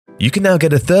You can now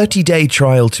get a 30-day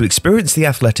trial to experience The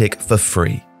Athletic for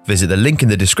free. Visit the link in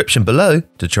the description below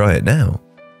to try it now.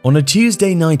 On a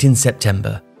Tuesday night in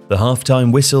September, the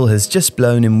half-time whistle has just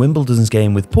blown in Wimbledon's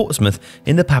game with Portsmouth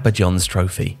in the Papa John's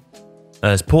Trophy.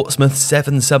 As Portsmouth's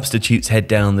 7 substitutes head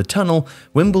down the tunnel,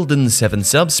 Wimbledon's 7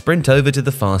 subs sprint over to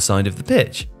the far side of the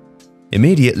pitch.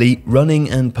 Immediately, running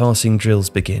and passing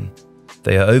drills begin.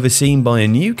 They are overseen by a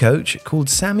new coach called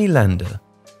Sami Lander.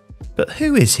 But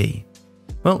who is he?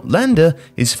 Well, Lander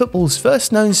is football's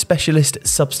first known specialist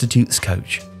substitutes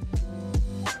coach.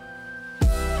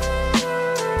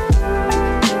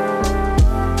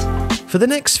 For the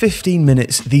next 15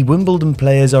 minutes, the Wimbledon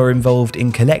players are involved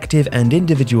in collective and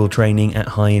individual training at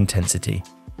high intensity.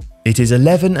 It is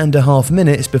 11.5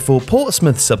 minutes before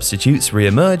Portsmouth substitutes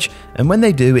re-emerge, and when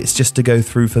they do, it's just to go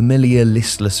through familiar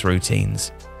listless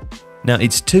routines. Now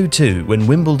it's 2-2 when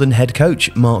Wimbledon head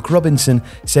coach Mark Robinson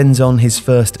sends on his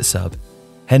first sub,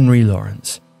 Henry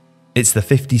Lawrence. It's the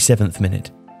 57th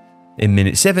minute. In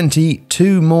minute 70,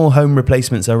 2 more home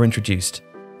replacements are introduced,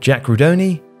 Jack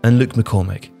Rudoni and Luke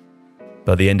McCormick.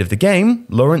 By the end of the game,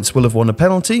 Lawrence will have won a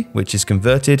penalty, which is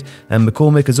converted, and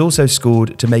McCormick has also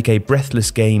scored to make a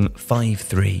breathless game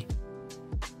 5-3.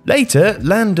 Later,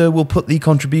 Lander will put the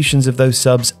contributions of those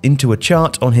subs into a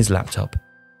chart on his laptop.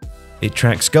 It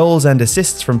tracks goals and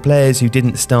assists from players who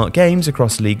didn't start games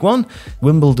across League One.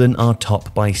 Wimbledon are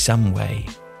top by some way.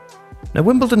 Now,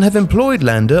 Wimbledon have employed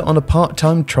Lander on a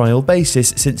part-time trial basis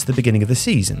since the beginning of the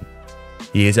season.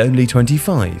 He is only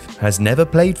 25, has never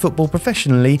played football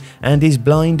professionally, and is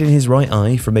blind in his right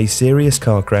eye from a serious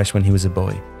car crash when he was a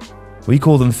boy. We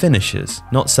call them finishers,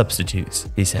 not substitutes,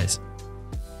 he says.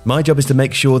 My job is to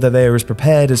make sure that they are as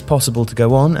prepared as possible to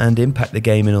go on and impact the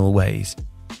game in all ways.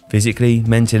 Physically,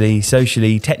 mentally,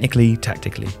 socially, technically,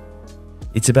 tactically.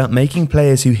 It's about making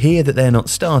players who hear that they're not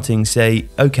starting say,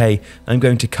 okay, I'm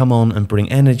going to come on and bring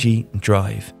energy and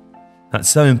drive. That's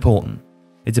so important.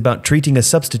 It's about treating a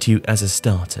substitute as a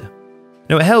starter.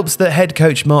 Now, it helps that head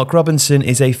coach Mark Robinson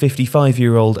is a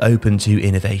 55-year-old open to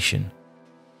innovation.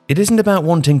 It isn't about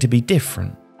wanting to be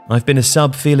different. I've been a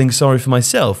sub feeling sorry for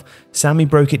myself. Sami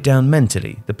broke it down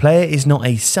mentally. The player is not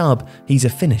a sub, he's a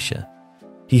finisher.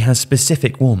 He has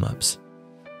specific warm-ups.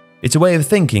 It's a way of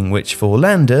thinking which, for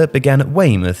Lander, began at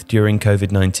Weymouth during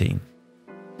COVID-19.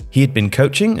 He had been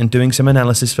coaching and doing some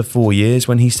analysis for 4 years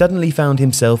when he suddenly found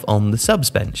himself on the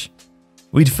subs bench.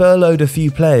 We'd furloughed a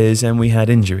few players and we had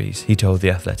injuries, he told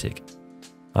The Athletic.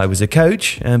 I was a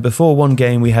coach, and before one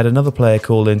game we had another player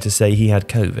call in to say he had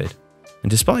COVID.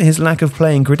 And despite his lack of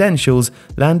playing credentials,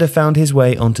 Lander found his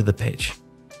way onto the pitch.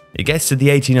 It gets to the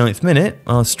 89th minute,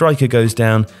 our striker goes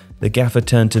down. The gaffer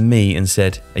turned to me and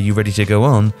said, "Are you ready to go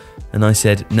on?" And I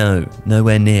said, "No,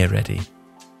 nowhere near ready."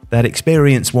 That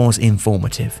experience was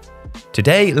informative.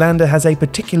 Today, Lander has a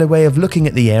particular way of looking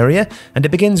at the area, and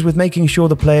it begins with making sure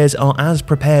the players are as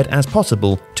prepared as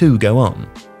possible to go on.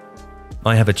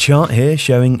 I have a chart here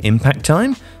showing impact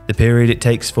time, the period it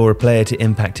takes for a player to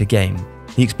impact a game.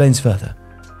 He explains further.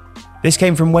 This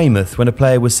came from Weymouth when a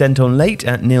player was sent on late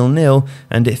at 0-0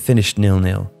 and it finished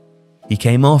 0-0. He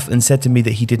came off and said to me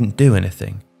that he didn't do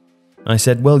anything. I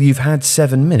said, "Well, you've had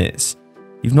 7 minutes.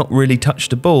 You've not really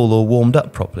touched a ball or warmed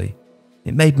up properly."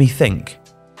 It made me think.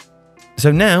 So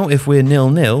now, if we're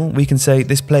 0-0, we can say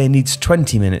this player needs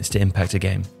 20 minutes to impact a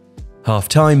game.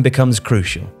 Half-time becomes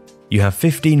crucial. You have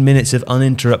 15 minutes of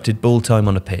uninterrupted ball time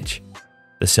on a pitch.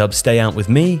 The subs stay out with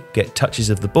me, get touches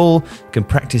of the ball, can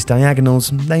practice diagonals,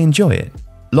 they enjoy it.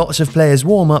 Lots of players'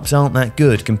 warm-ups aren't that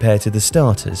good compared to the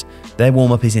starters. Their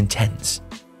warm-up is intense.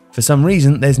 For some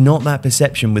reason, there's not that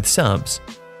perception with subs.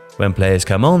 When players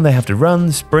come on, they have to run,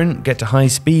 sprint, get to high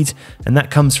speeds, and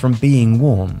that comes from being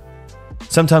warm.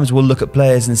 Sometimes we'll look at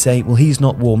players and say, well, he's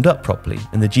not warmed up properly,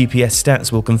 and the GPS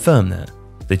stats will confirm that.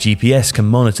 The GPS can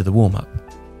monitor the warm-up.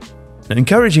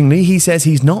 Encouragingly, he says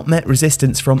he's not met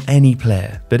resistance from any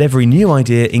player, but every new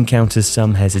idea encounters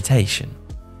some hesitation.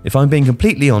 If I'm being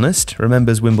completely honest,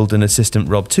 remembers Wimbledon assistant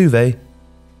Rob Tuve,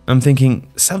 I'm thinking,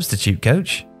 substitute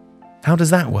coach? How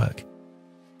does that work?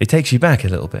 It takes you back a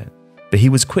little bit, but he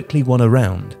was quickly won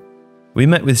around. We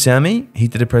met with Sami, he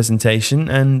did a presentation,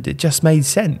 and it just made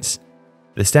sense.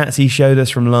 The stats he showed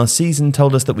us from last season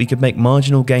told us that we could make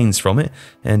marginal gains from it,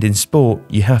 and in sport,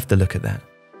 you have to look at that.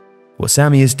 What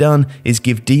Sami has done is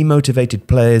give demotivated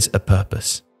players a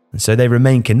purpose, and so they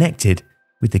remain connected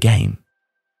with the game.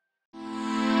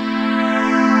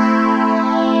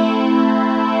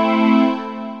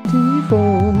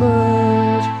 Tifo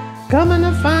merch, coming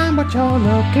to find what you're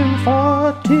looking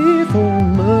for. Tifo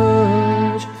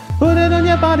merch, put it on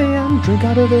your body and drink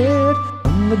out of it.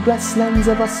 the grasslands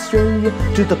of Australia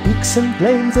to the peaks and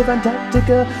plains of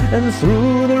Antarctica and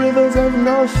through the rivers of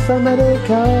North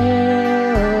America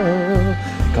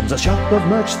comes a shop of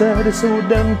merch that is so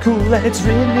damn cool that it's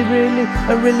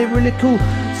really cool.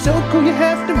 So cool you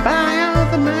have to buy all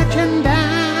the merchandise.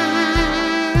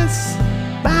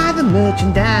 Buy the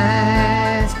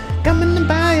merchandise. Come in and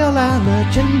buy all our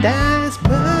merchandise.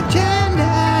 Merchandise.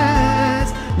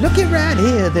 Looky right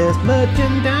here, there's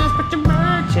merchandise, but your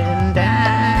merchandise.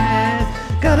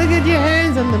 Gotta get your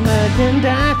hands on the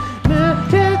merchandise.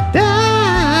 Merchandise.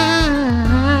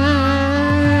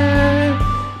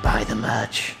 Buy the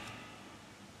merch.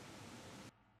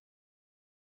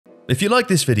 If you like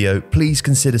this video, please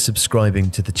consider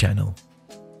subscribing to the channel.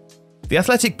 The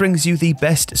Athletic brings you the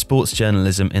best sports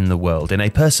journalism in the world in a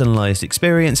personalised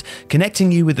experience,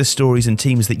 connecting you with the stories and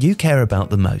teams that you care about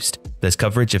the most. There's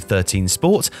coverage of 13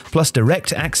 sports, plus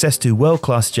direct access to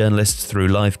world-class journalists through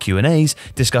live Q&As,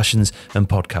 discussions and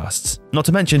podcasts. Not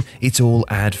to mention, it's all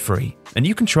ad-free. And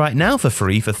you can try it now for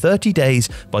free for 30 days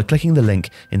by clicking the link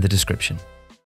in the description.